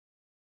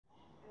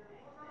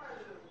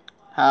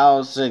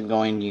How's it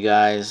going, you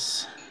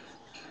guys?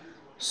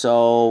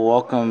 So,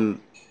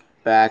 welcome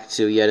back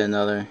to yet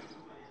another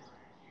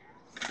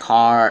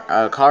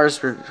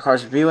cars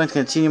review, and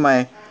continue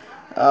my.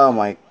 Oh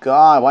my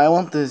God! Why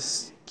won't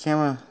this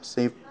camera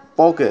stay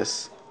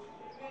focus?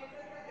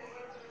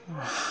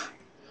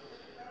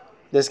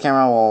 This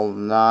camera will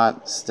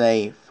not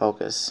stay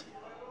focused.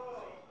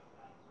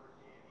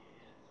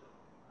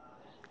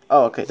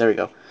 Oh, okay, there we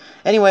go.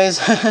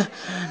 Anyways,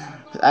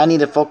 I need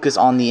to focus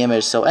on the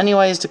image. So,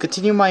 anyways, to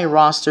continue my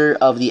roster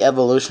of the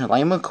evolution of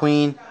Lightning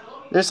McQueen,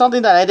 there's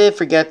something that I did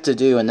forget to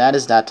do, and that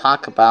is that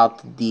talk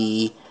about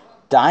the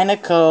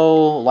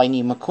Dinoco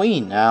Lightning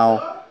McQueen.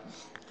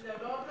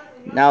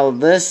 Now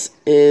this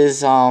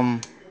is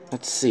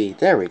let's see,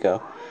 there we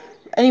go.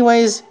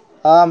 Anyways,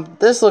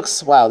 this looks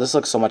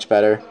so much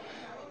better.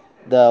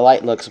 The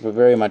light looks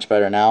very much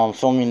better now. I'm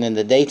filming in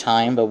the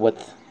daytime, but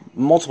with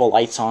multiple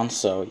lights on,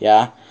 so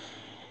yeah.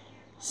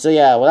 So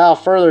yeah,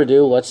 without further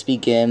ado, let's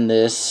begin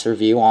this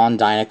review on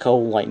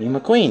Dinoco Lightning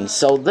McQueen.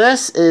 So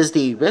this is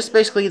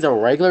basically the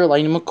regular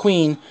Lightning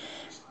McQueen,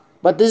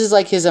 but this is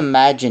like his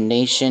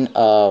imagination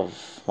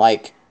of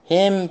like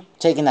him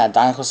taking that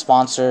Dinoco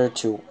sponsor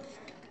to.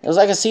 It was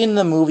like a scene in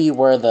the movie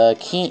where the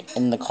King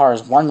in the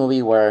Cars 1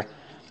 movie where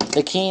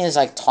the King is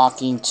like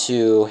talking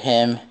to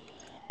him,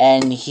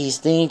 and he's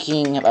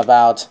thinking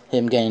about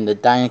him getting the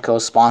Dinoco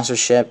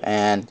sponsorship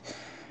and.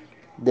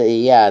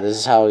 This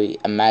is how he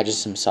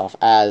imagines himself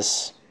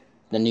as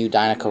the new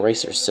Dinoco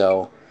racer.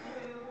 So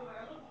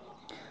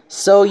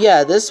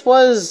this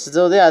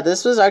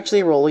was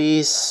actually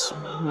released.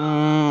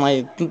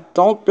 I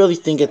don't really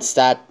think it's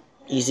that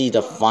easy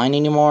to find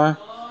anymore.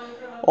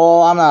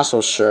 Well, I'm not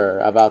so sure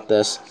about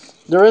this.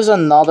 There is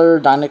another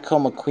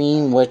Dinoco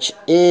McQueen, which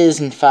is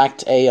in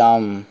fact a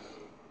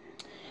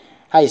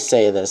how you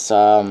say this?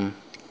 There's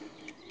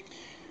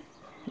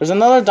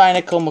another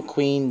Dinoco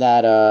McQueen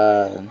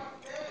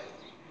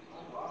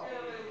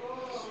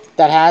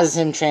that has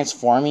him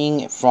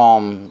transforming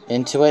from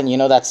into it. And you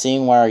know that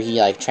scene where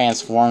he like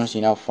transforms,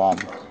 from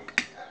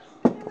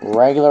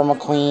regular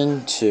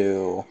McQueen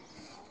to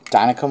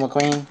Dinoco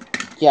McQueen?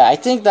 Yeah, I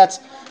think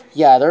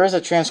there is a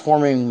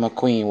transforming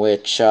McQueen,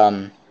 which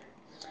I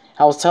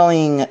was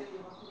telling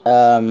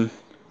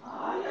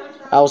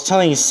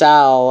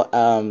Sal,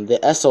 the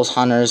Essos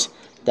hunters,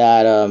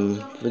 that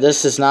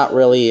this is not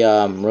really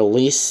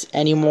released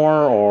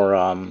anymore,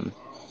 or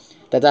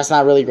that's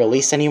not really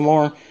released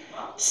anymore.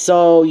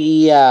 So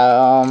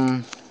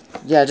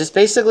just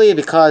basically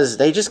because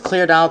they just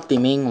cleared out the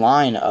main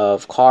line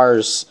of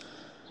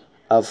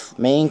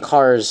main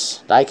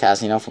cars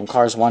diecast, from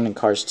Cars 1 and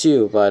Cars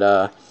 2, but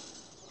I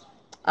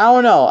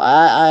don't know.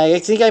 I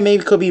think I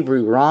maybe could be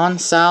wrong,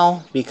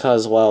 Sal,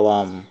 because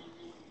there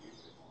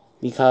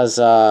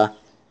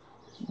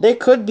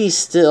could be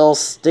still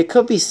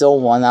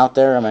one out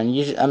there. Maybe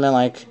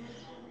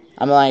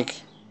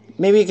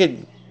you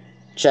could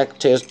check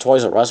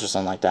Toys R Us or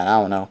something like that.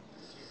 I don't know.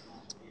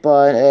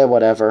 But,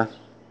 whatever.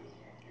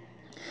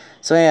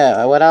 So,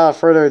 yeah, without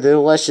further ado,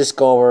 let's just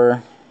go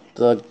over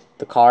the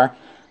car.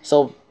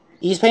 So,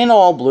 he's painted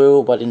all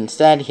blue, but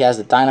instead he has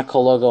the Dinoco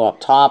logo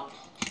up top,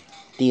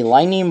 the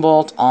lightning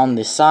bolt on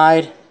the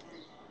side,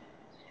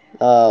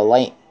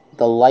 the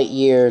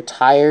Lightyear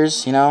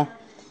tires,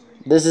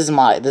 This is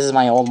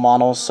my old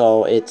model,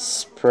 so it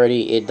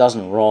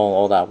doesn't roll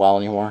all that well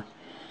anymore.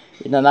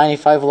 The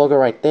 95 logo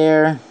right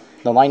there,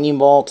 the lightning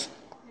bolt,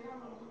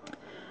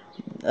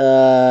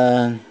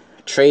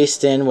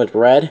 traced in with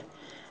red,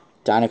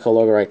 Dinoco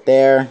logo right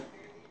there,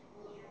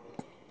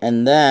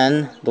 and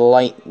then the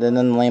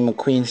Lightning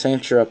McQueen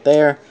signature up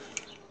there.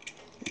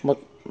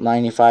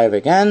 95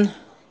 again.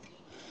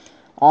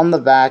 On the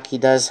back, he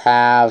does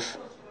have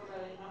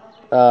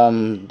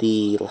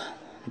the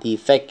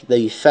fake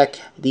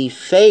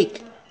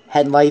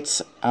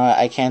headlights.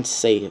 I can't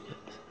say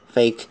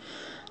fake.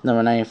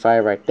 Number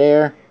 95 right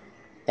there.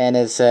 And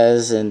it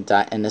says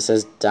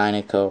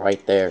Dinoco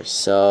right there.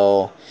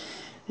 So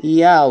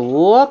yeah,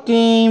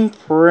 looking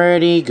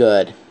pretty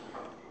good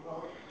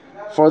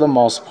for the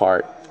most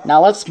part.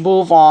 Now let's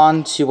move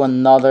on to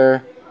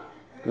another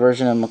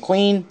version of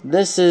McQueen.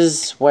 This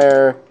is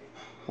where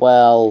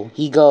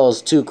he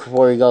goes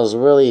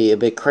really a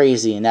bit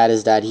crazy, and that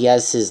is that he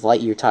has his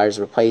Lightyear tires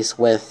replaced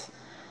with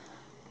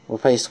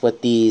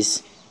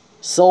these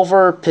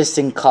silver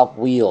piston cup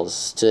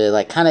wheels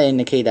to kind of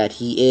indicate that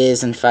he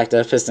is in fact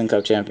a piston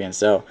cup champion.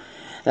 So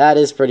that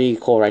is pretty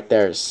cool right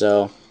there.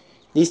 So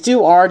these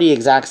two are the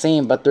exact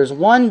same, but there's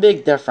one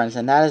big difference,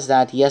 and that is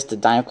that he has the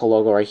Dinoco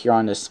logo right here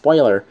on the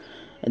spoiler,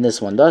 and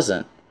this one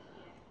doesn't.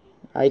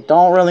 I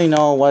don't really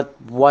know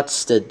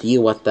what's the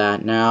deal with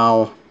that.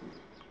 Now,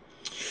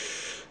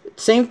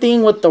 same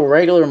thing with the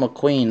regular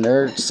McQueen.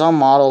 There are some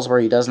models where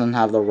he doesn't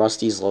have the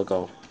Rusty's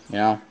logo,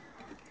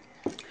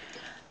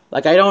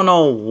 Like, I don't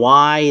know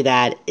why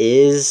that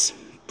is,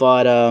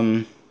 but,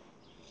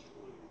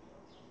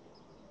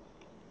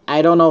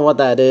 I don't know what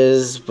that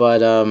is,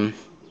 but,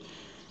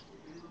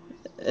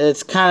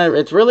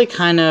 it's really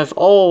kind of,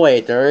 oh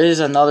wait, there is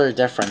another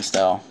difference,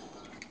 though.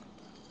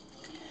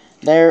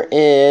 there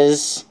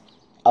is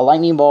a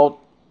lightning bolt.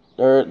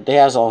 He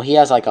has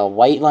like a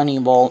white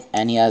lightning bolt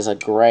and he has a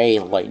gray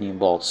lightning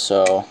bolt.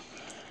 So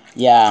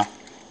yeah.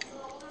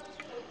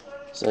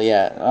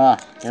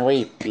 Here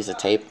we piece of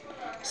tape.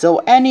 So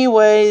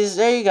anyways,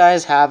 there you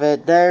guys have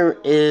it. There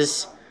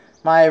is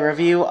my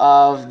review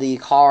of the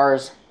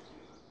cars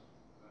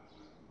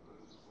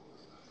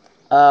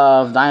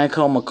of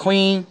Dinoco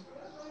Mcqueen.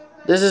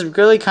 This is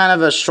really kind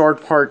of a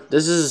short part.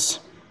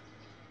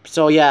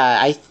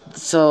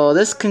 So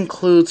this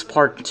concludes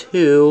part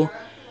 2,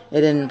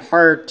 and in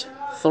part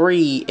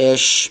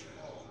 3-ish,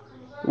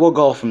 we'll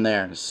go from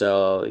there.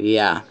 So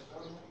yeah,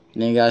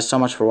 thank you guys so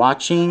much for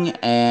watching,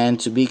 and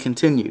to be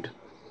continued.